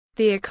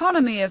The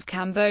economy of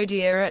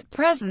Cambodia at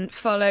present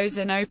follows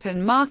an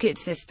open market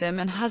system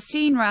and has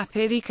seen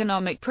rapid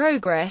economic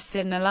progress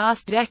in the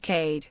last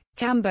decade.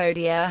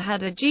 Cambodia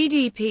had a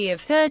GDP of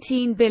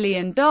 $13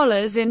 billion in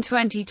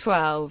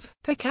 2012.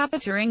 Per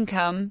capita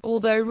income,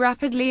 although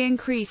rapidly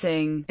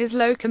increasing, is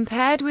low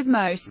compared with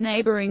most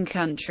neighboring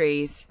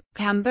countries.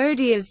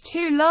 Cambodia's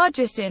two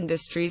largest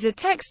industries are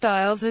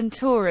textiles and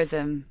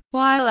tourism.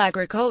 While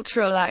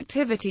agricultural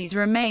activities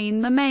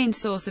remain the main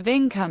source of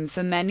income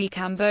for many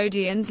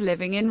Cambodians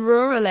living in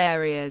rural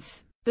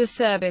areas, the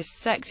service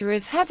sector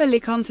is heavily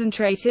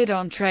concentrated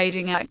on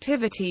trading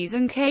activities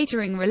and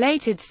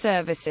catering-related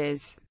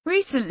services.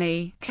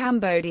 Recently,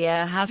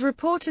 Cambodia has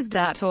reported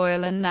that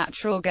oil and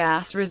natural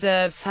gas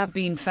reserves have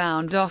been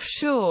found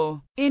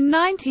offshore. In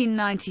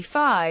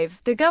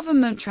 1995, the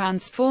government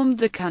transformed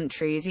the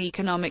country's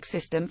economic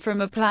system from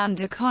a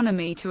planned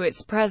economy to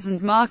its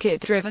present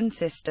market-driven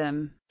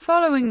system.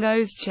 Following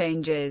those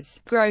changes,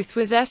 growth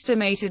was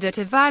estimated at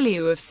a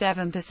value of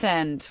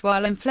 7%,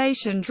 while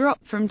inflation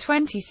dropped from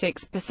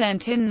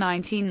 26% in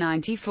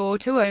 1994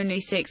 to only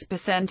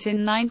 6%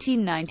 in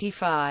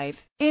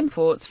 1995.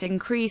 Imports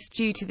increased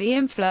due to the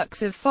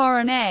influx of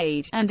foreign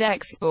aid, and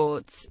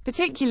exports,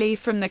 particularly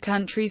from the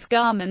country's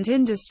garment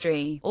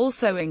industry,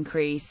 also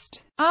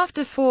increased.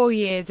 After 4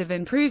 years of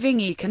improving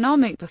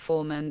economic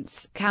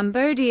performance,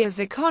 Cambodia's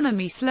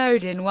economy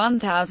slowed in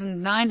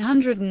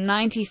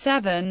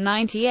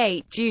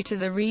 1997–98 due to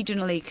the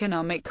regional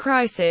economic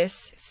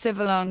crisis,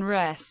 civil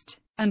unrest,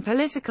 and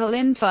political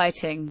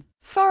infighting.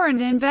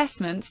 Foreign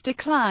investments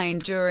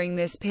declined during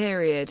this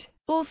period.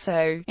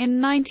 Also,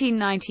 in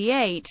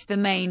 1998 the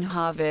main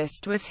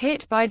harvest was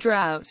hit by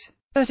drought.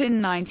 But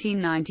in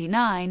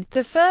 1999,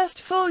 the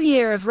first full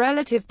year of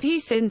relative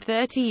peace in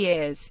 30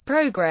 years,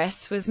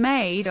 progress was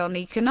made on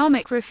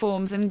economic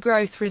reforms and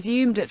growth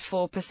resumed at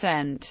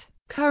 4%.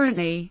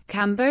 Currently,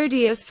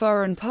 Cambodia's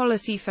foreign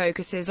policy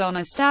focuses on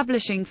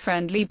establishing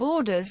friendly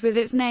borders with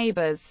its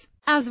neighbors,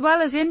 as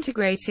well as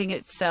integrating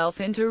itself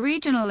into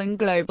regional and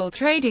global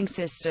trading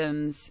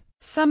systems.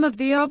 Some of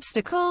the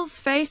obstacles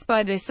faced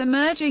by this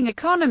emerging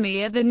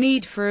economy are the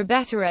need for a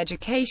better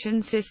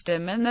education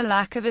system and the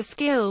lack of a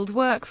skilled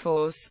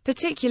workforce,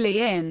 particularly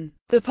in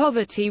the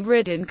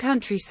poverty-ridden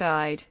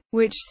countryside,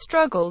 which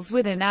struggles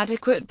with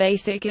inadequate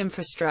basic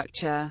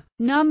infrastructure.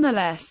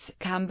 Nonetheless,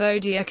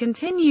 Cambodia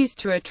continues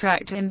to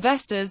attract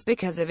investors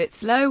because of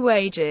its low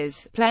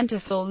wages,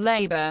 plentiful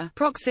labor,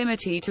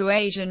 proximity to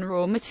Asian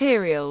raw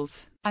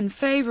materials, and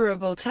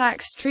favorable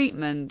tax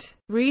treatment.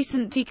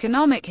 Recent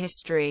economic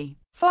history.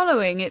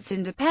 Following its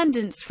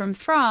independence from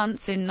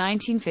France in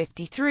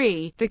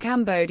 1953, the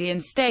Cambodian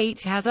state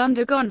has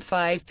undergone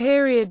 5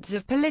 periods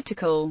of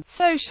political,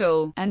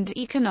 social, and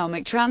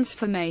economic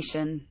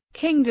transformation.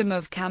 Kingdom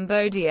of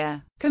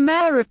Cambodia,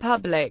 Khmer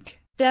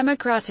Republic,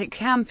 Democratic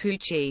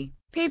Kampuche,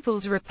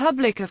 People's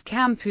Republic of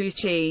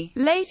Kampuche,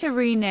 later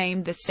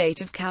renamed the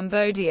State of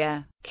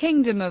Cambodia,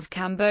 Kingdom of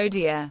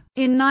Cambodia.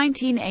 In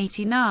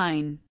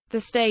 1989, the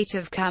state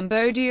of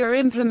Cambodia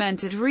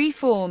implemented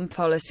reform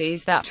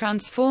policies that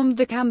transformed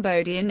the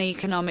Cambodian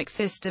economic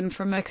system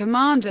from a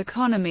command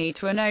economy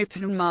to an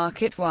open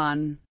market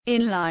one.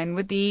 In line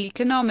with the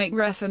economic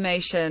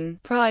reformation,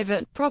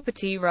 private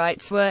property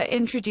rights were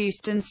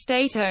introduced and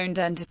state-owned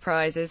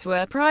enterprises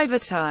were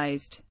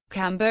privatized.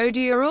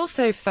 Cambodia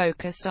also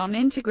focused on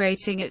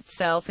integrating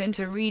itself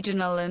into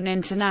regional and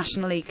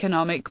international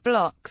economic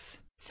blocs,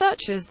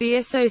 such as the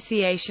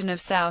Association of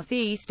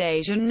Southeast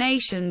Asian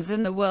Nations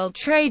and the World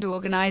Trade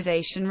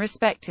Organization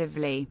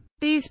respectively.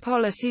 These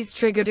policies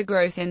triggered a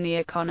growth in the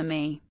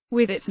economy,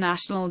 with its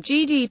national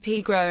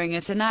GDP growing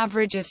at an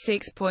average of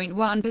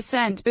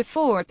 6.1%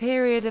 before a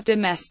period of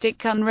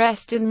domestic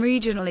unrest and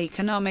regional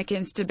economic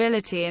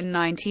instability in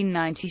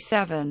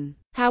 1997.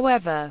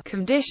 However,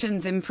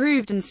 conditions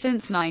improved and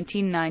since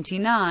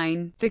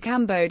 1999, the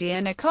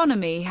Cambodian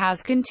economy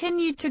has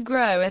continued to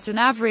grow at an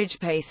average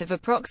pace of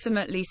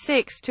approximately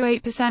 6 to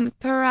 8%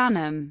 per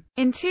annum.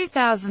 In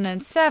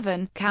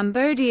 2007,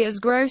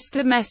 Cambodia's gross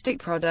domestic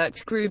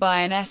product grew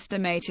by an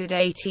estimated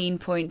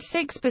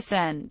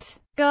 18.6%.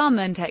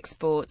 Garment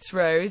exports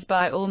rose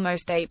by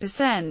almost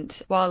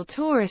 8%, while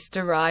tourist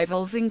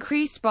arrivals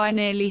increased by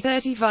nearly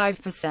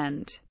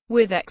 35%.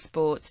 With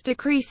exports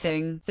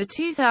decreasing, the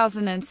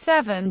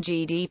 2007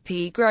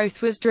 GDP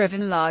growth was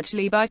driven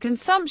largely by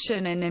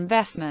consumption and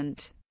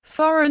investment.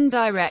 Foreign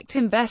direct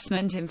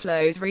investment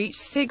inflows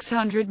reached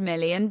 $600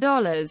 million,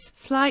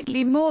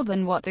 slightly more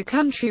than what the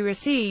country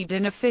received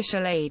in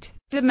official aid.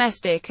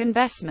 Domestic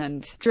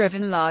investment,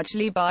 driven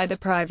largely by the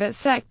private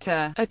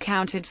sector,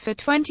 accounted for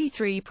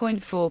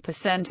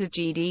 23.4% of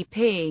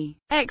GDP.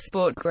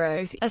 Export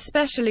growth,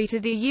 especially to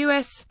the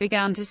U.S.,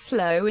 began to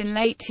slow in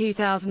late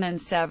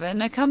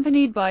 2007,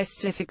 accompanied by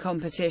stiffer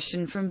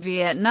competition from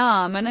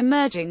Vietnam and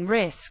emerging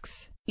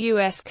risks.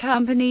 U.S.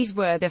 companies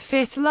were the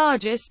 5th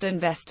largest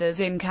investors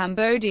in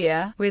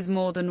Cambodia, with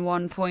more than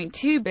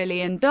 $1.2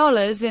 billion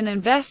in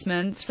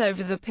investments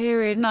over the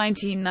period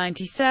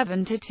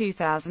 1997 to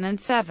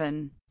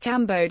 2007.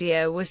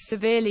 Cambodia was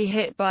severely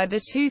hit by the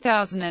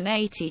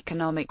 2008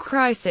 economic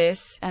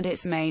crisis, and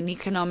its main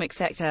economic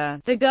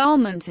sector, the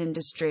garment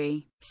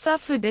industry,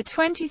 suffered a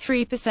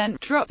 23%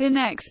 drop in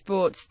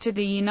exports to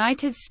the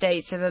United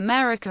States of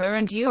America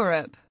and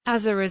Europe.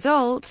 As a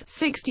result,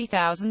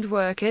 60,000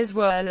 workers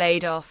were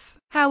laid off.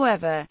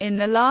 However, in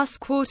the last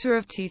quarter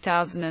of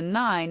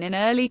 2009 and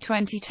early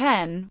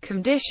 2010,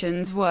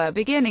 conditions were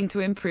beginning to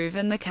improve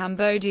and the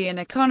Cambodian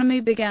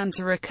economy began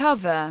to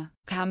recover.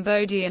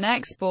 Cambodian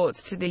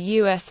exports to the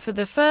U.S. for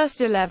the first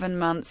 11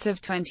 months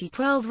of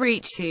 2012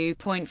 reached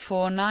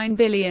 $2.49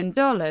 billion, a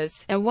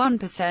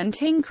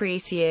 1%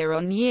 increase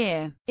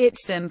year-on-year.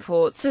 Its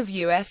imports of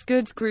U.S.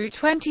 goods grew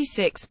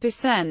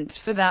 26%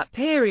 for that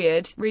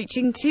period,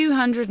 reaching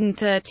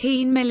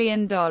 $213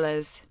 million.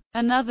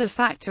 Another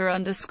factor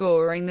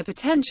underscoring the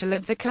potential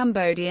of the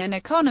Cambodian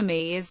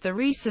economy is the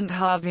recent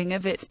halving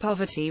of its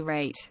poverty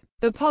rate.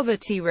 The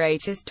poverty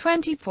rate is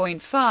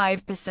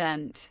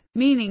 20.5%,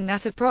 meaning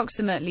that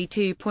approximately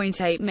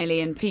 2.8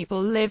 million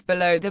people live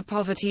below the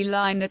poverty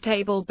line. The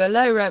table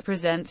below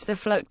represents the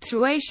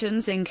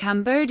fluctuations in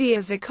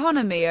Cambodia's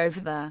economy over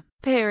the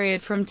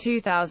period from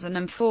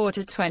 2004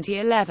 to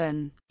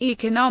 2011.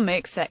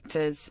 Economic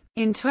sectors.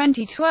 In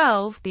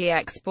 2012, the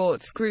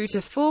exports grew to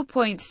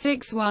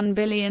 $4.61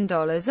 billion,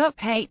 up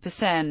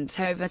 8%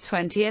 over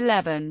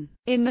 2011.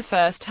 In the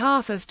first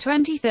half of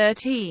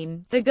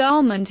 2013, the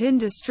garment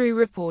industry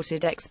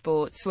reported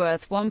exports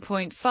worth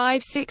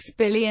 $1.56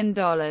 billion.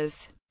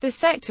 The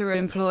sector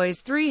employs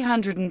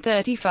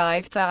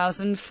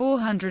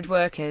 335,400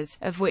 workers,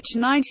 of which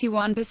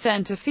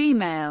 91% are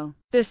female.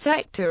 The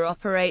sector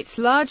operates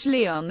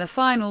largely on the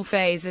final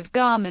phase of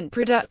garment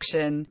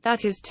production,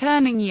 that is,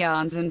 turning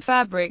yarns and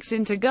fabrics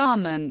into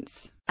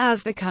garments,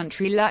 as the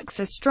country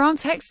lacks a strong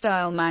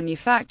textile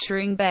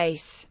manufacturing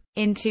base.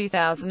 In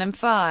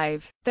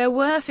 2005, there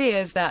were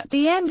fears that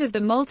the end of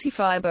the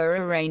multi-fiber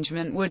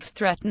arrangement would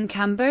threaten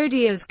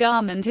Cambodia's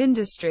garment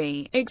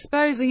industry,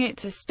 exposing it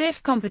to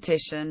stiff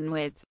competition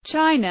with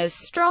China's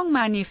strong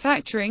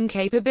manufacturing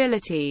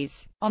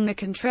capabilities. On the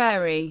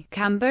contrary,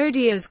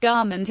 Cambodia's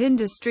garment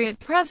industry at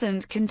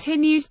present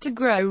continues to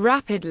grow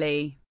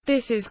rapidly.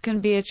 This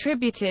can be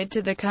attributed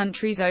to the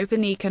country's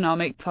open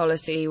economic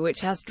policy,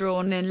 which has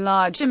drawn in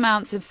large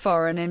amounts of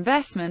foreign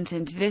investment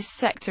into this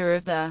sector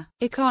of the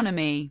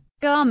economy.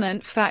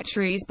 Garment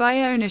factories by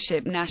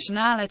ownership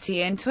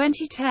nationality in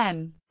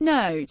 2010.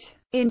 Note: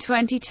 in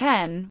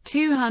 2010,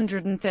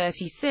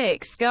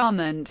 236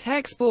 garment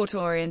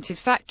export-oriented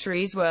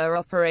factories were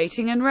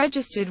operating and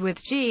registered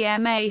with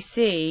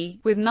GMAC,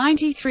 with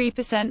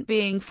 93%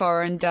 being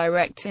foreign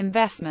direct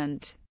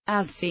investment.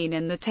 As seen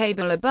in the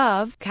table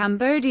above,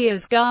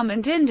 Cambodia's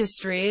garment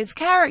industry is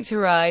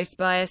characterized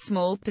by a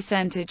small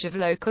percentage of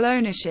local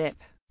ownership.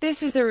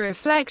 This is a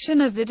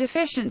reflection of the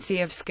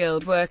deficiency of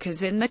skilled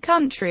workers in the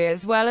country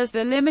as well as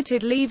the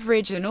limited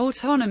leverage and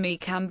autonomy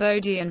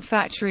Cambodian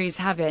factories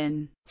have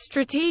in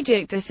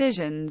strategic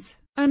decisions.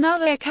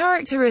 Another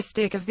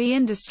characteristic of the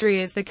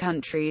industry is the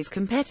country's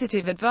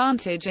competitive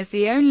advantage as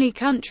the only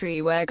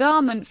country where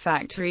garment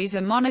factories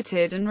are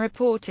monitored and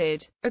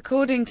reported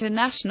according to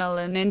national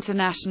and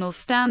international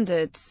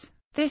standards.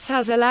 This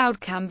has allowed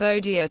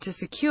Cambodia to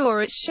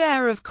secure its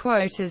share of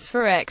quotas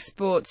for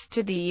exports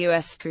to the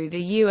U.S. through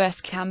the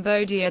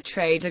U.S.-Cambodia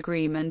Trade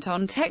Agreement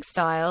on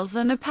textiles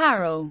and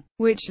apparel,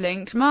 which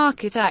linked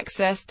market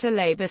access to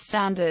labor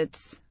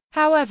standards.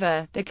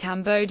 However, the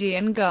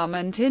Cambodian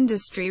garment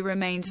industry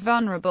remains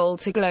vulnerable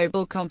to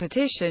global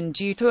competition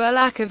due to a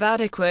lack of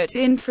adequate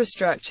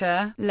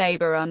infrastructure,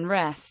 labor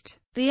unrest,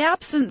 the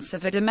absence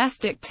of a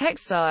domestic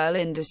textile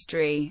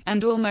industry,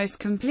 and almost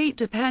complete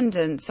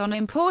dependence on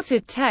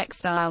imported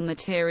textile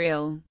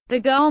material. The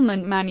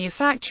Garment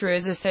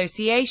Manufacturers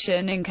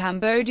Association in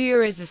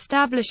Cambodia is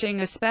establishing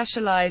a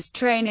specialized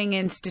training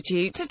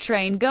institute to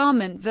train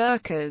garment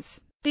workers.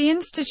 The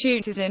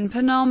institute is in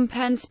Phnom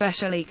Penh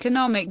Special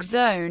Economic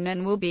Zone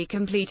and will be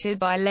completed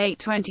by late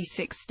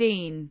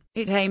 2016.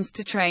 It aims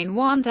to train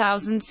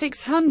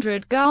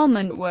 1,600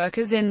 garment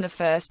workers in the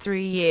first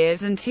 3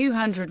 years and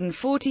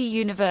 240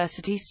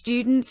 university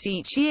students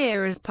each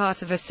year as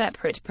part of a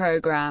separate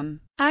program.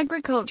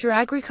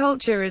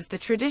 Agriculture is the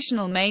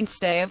traditional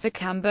mainstay of the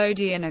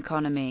Cambodian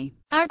economy.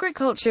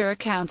 Agriculture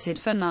accounted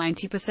for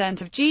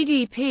 90% of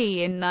GDP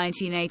in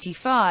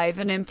 1985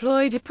 and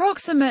employed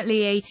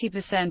approximately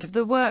 80% of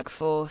the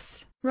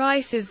workforce.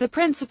 Rice is the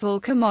principal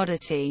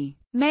commodity.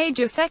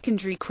 Major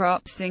secondary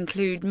crops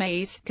include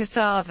maize,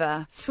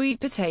 cassava, sweet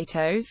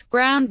potatoes,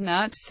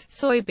 groundnuts,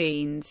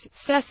 soybeans,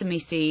 sesame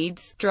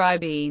seeds, dry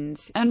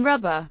beans, and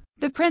rubber.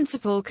 The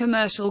principal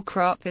commercial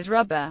crop is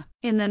rubber.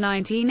 In the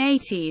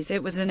 1980s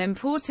it was an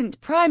important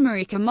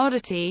primary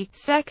commodity,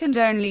 second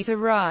only to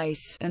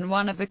rice, and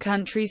one of the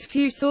country's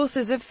few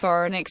sources of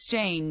foreign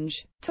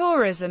exchange.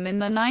 Tourism. In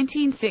the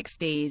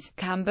 1960s,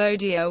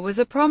 Cambodia was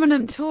a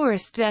prominent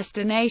tourist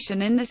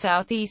destination in the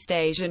Southeast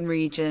Asian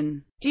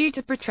region. Due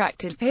to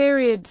protracted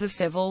periods of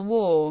civil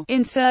war,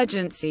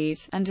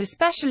 insurgencies, and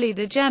especially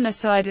the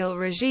genocidal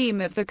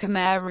regime of the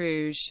Khmer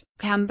Rouge,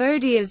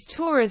 Cambodia's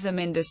tourism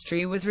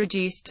industry was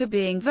reduced to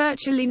being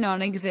virtually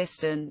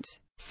non-existent.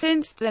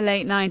 Since the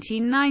late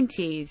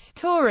 1990s,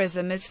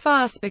 tourism is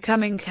fast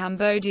becoming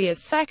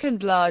Cambodia's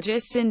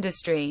second-largest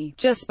industry,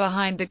 just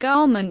behind the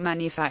garment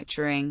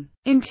manufacturing.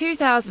 In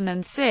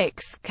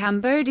 2006,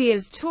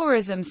 Cambodia's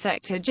tourism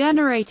sector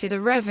generated a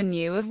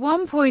revenue of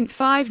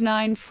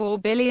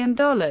 $1.594 billion,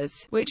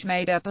 which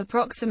made up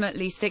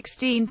approximately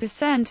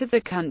 16% of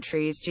the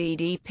country's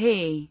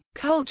GDP.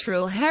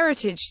 Cultural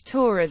heritage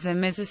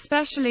tourism is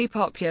especially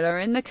popular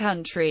in the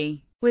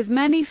country, with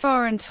many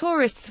foreign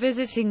tourists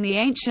visiting the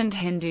ancient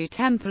Hindu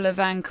temple of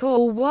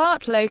Angkor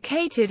Wat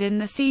located in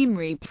the Siem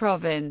Reap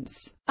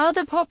province.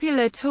 Other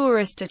popular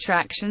tourist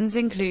attractions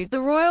include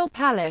the Royal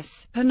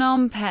Palace,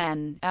 Phnom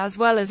Penh, as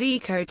well as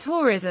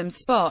eco-tourism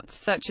spots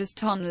such as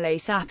Tonle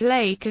Sap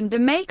Lake and the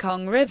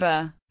Mekong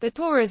River. The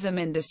tourism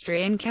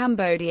industry in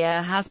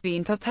Cambodia has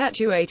been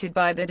perpetuated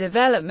by the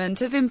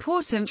development of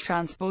important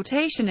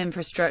transportation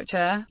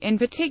infrastructure, in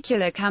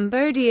particular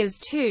Cambodia's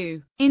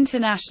two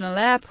international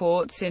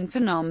airports in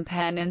Phnom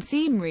Penh and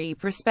Siem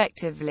Reap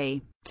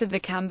respectively. To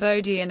the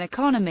Cambodian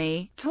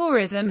economy,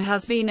 tourism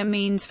has been a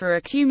means for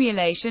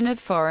accumulation of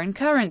foreign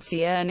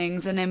currency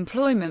earnings and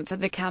employment for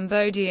the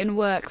Cambodian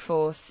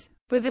workforce,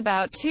 with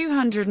about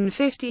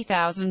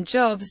 250,000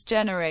 jobs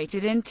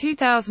generated in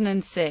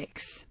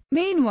 2006.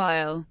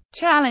 Meanwhile,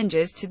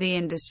 challenges to the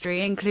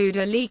industry include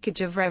a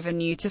leakage of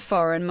revenue to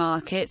foreign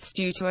markets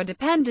due to a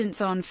dependence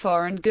on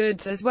foreign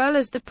goods as well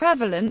as the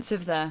prevalence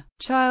of the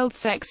child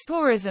sex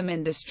tourism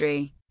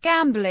industry.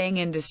 Gambling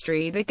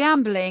industry. The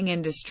gambling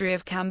industry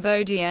of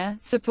Cambodia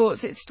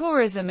supports its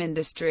tourism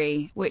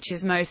industry, which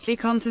is mostly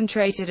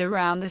concentrated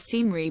around the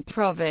Siem Reap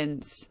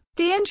province.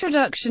 The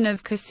introduction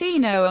of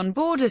casino on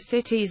border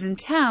cities and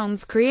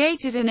towns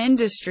created an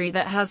industry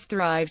that has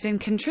thrived and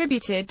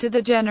contributed to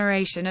the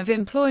generation of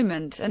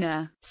employment and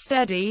a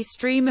steady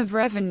stream of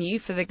revenue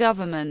for the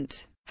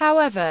government.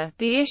 However,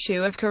 the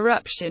issue of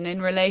corruption in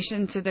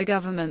relation to the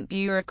government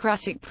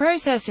bureaucratic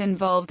process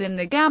involved in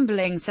the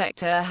gambling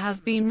sector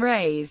has been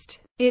raised.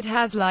 It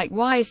has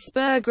likewise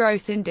spurred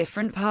growth in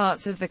different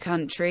parts of the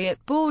country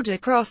at border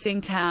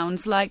crossing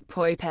towns like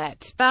Poi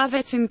Phet,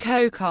 Bavit and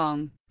Koh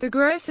Kong. The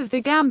growth of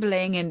the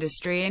gambling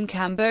industry in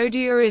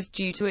Cambodia is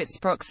due to its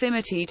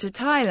proximity to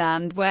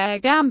Thailand, where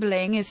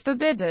gambling is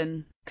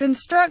forbidden.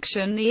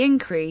 Construction. The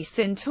increase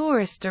in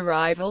tourist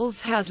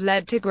arrivals has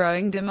led to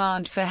growing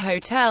demand for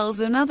hotels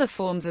and other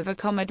forms of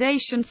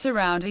accommodation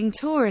surrounding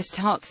tourist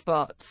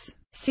hotspots.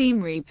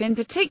 Siem Reap in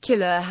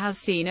particular has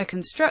seen a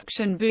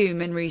construction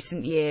boom in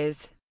recent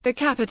years. The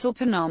capital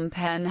Phnom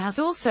Penh has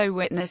also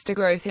witnessed a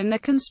growth in the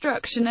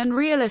construction and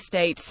real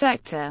estate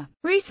sector.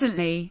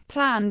 Recently,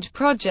 planned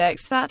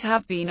projects that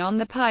have been on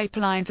the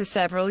pipeline for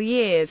several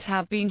years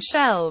have been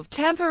shelved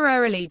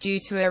temporarily due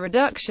to a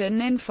reduction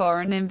in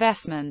foreign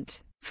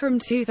investment. From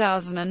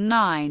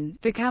 2009,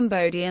 the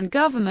Cambodian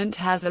government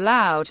has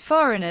allowed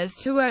foreigners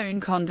to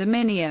own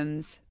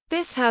condominiums.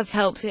 This has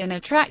helped in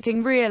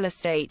attracting real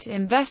estate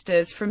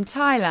investors from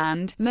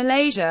Thailand,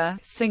 Malaysia,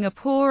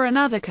 Singapore and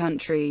other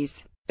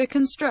countries. The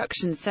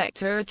construction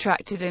sector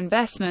attracted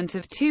investment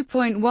of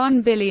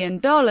 $2.1 billion in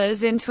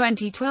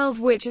 2012,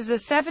 which is a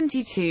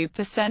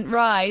 72%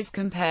 rise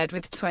compared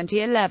with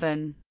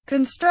 2011.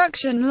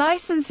 Construction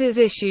licenses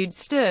issued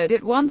stood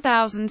at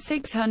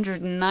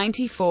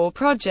 1,694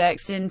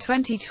 projects in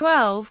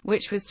 2012,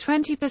 which was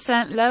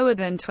 20% lower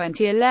than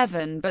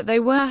 2011, but they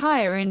were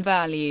higher in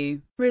value.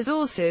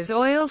 Resources.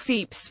 Oil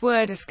seeps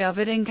were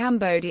discovered in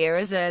Cambodia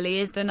as early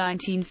as the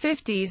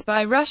 1950s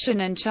by Russian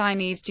and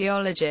Chinese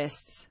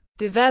geologists.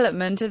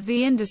 Development of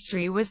the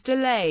industry was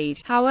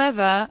delayed,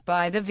 however,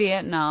 by the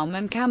Vietnam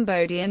and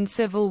Cambodian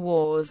civil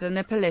wars and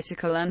the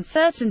political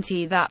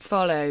uncertainty that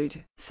followed.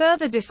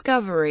 Further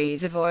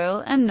discoveries of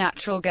oil and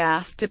natural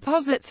gas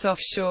deposits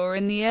offshore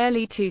in the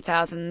early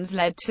 2000s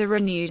led to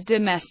renewed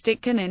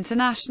domestic and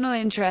international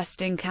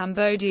interest in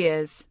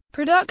Cambodia's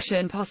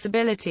production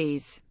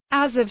possibilities.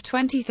 As of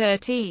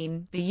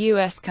 2013, the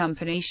U.S.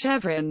 company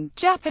Chevron,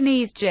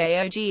 Japanese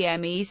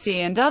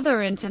JOGMEC and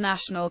other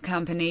international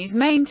companies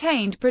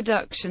maintained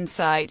production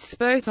sites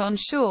both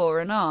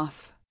onshore and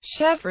off.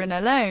 Chevron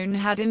alone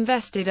had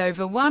invested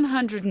over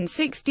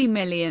 $160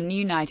 million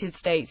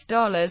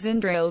in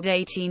drilled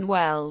 18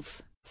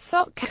 wells.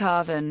 Sok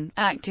Kavan,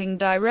 acting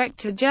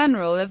Director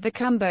General of the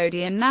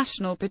Cambodian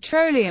National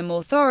Petroleum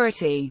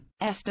Authority,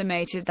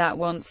 estimated that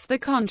once the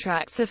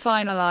contracts are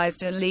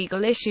finalized and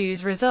legal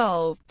issues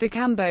resolved, the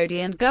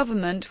Cambodian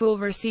government will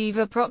receive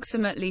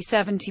approximately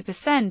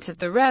 70% of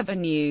the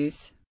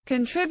revenues,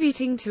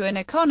 contributing to an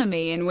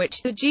economy in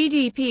which the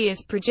GDP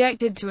is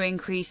projected to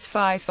increase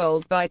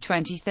fivefold by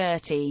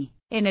 2030.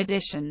 In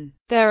addition,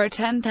 there are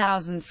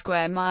 10,000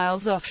 square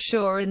miles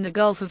offshore in the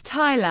Gulf of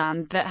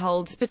Thailand that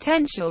holds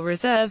potential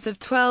reserves of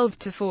 12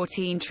 to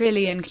 14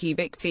 trillion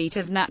cubic feet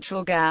of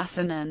natural gas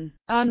and an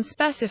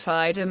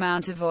unspecified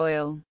amount of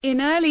oil.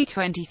 In early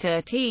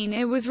 2013,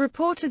 it was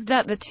reported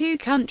that the two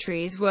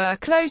countries were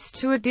close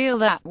to a deal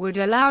that would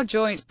allow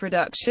joint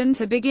production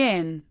to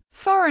begin.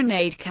 Foreign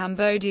aid.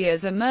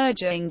 Cambodia's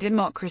emerging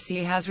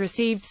democracy has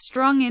received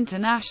strong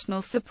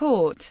international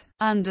support.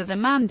 Under the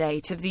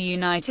mandate of the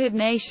United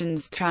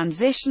Nations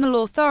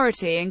Transitional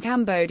Authority in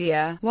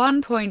Cambodia,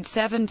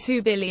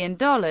 $1.72 billion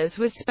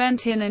was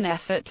spent in an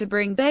effort to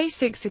bring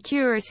basic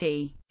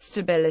security,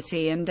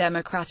 stability and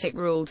democratic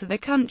rule to the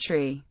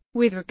country.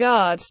 With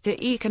regards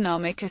to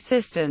economic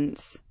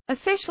assistance,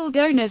 official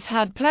donors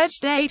had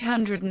pledged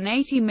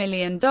 $880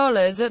 million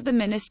at the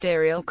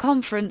Ministerial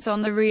Conference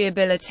on the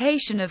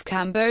Rehabilitation of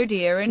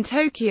Cambodia in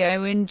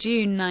Tokyo in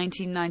June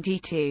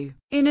 1992.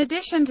 In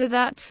addition to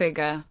that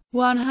figure,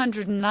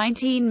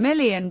 $119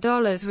 million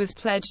was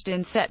pledged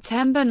in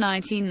September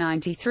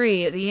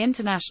 1993 at the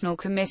International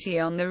Committee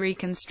on the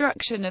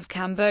Reconstruction of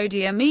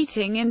Cambodia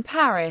meeting in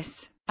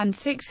Paris, and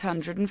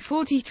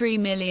 $643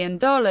 million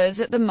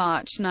at the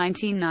March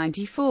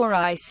 1994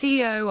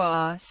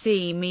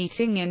 ICORC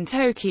meeting in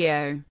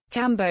Tokyo.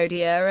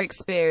 Cambodia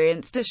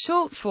experienced a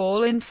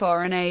shortfall in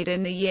foreign aid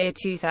in the year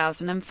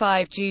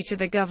 2005 due to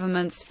the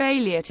government's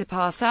failure to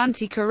pass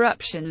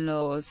anti-corruption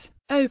laws,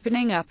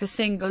 opening up a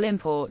single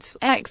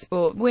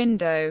import-export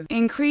window,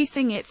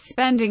 increasing its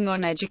spending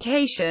on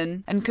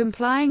education, and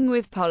complying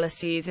with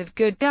policies of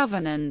good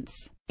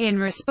governance. In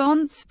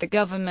response, the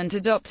government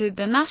adopted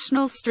the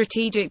National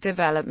Strategic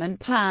Development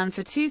Plan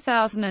for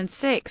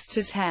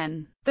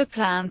 2006-10. The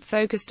plan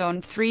focused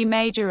on three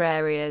major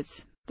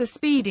areas: the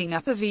speeding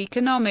up of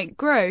economic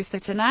growth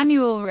at an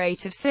annual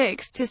rate of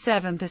 6 to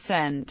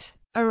 7%,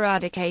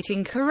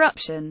 eradicating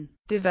corruption,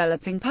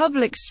 developing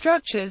public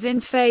structures in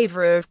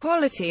favor of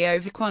quality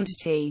over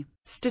quantity,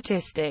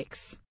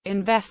 statistics,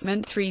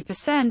 investment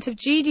 3% of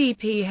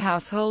GDP,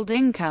 household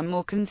income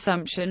or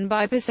consumption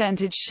by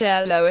percentage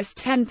share, lowest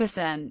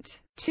 10%,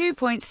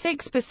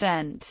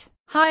 2.6%,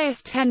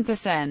 highest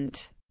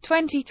 10%,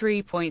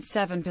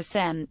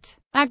 23.7%,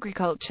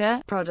 agriculture,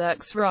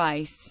 products,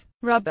 rice,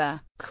 rubber,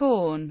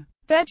 corn,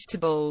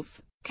 vegetables,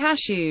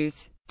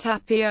 cashews,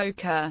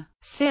 tapioca,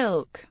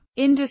 silk,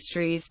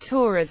 industries,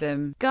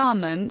 tourism,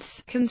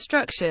 garments,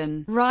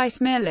 construction, rice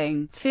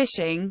milling,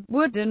 fishing,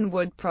 wood and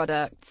wood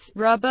products,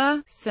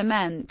 rubber,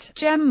 cement,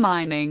 gem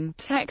mining,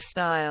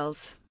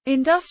 textiles.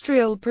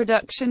 Industrial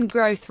production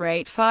growth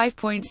rate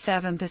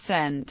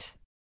 5.7%.